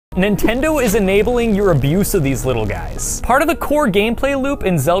Nintendo is enabling your abuse of these little guys. Part of the core gameplay loop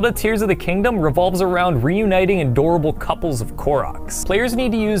in Zelda Tears of the Kingdom revolves around reuniting adorable couples of Koroks. Players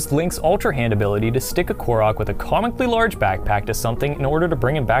need to use Link's Ultra Hand ability to stick a Korok with a comically large backpack to something in order to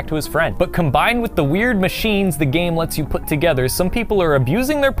bring him back to his friend. But combined with the weird machines the game lets you put together, some people are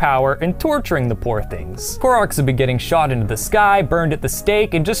abusing their power and torturing the poor things. Koroks have been getting shot into the sky, burned at the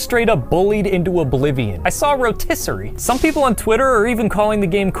stake, and just straight up bullied into oblivion. I saw rotisserie. Some people on Twitter are even calling the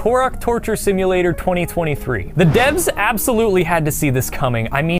game Korok Torture Simulator 2023. The devs absolutely had to see this coming. I mean,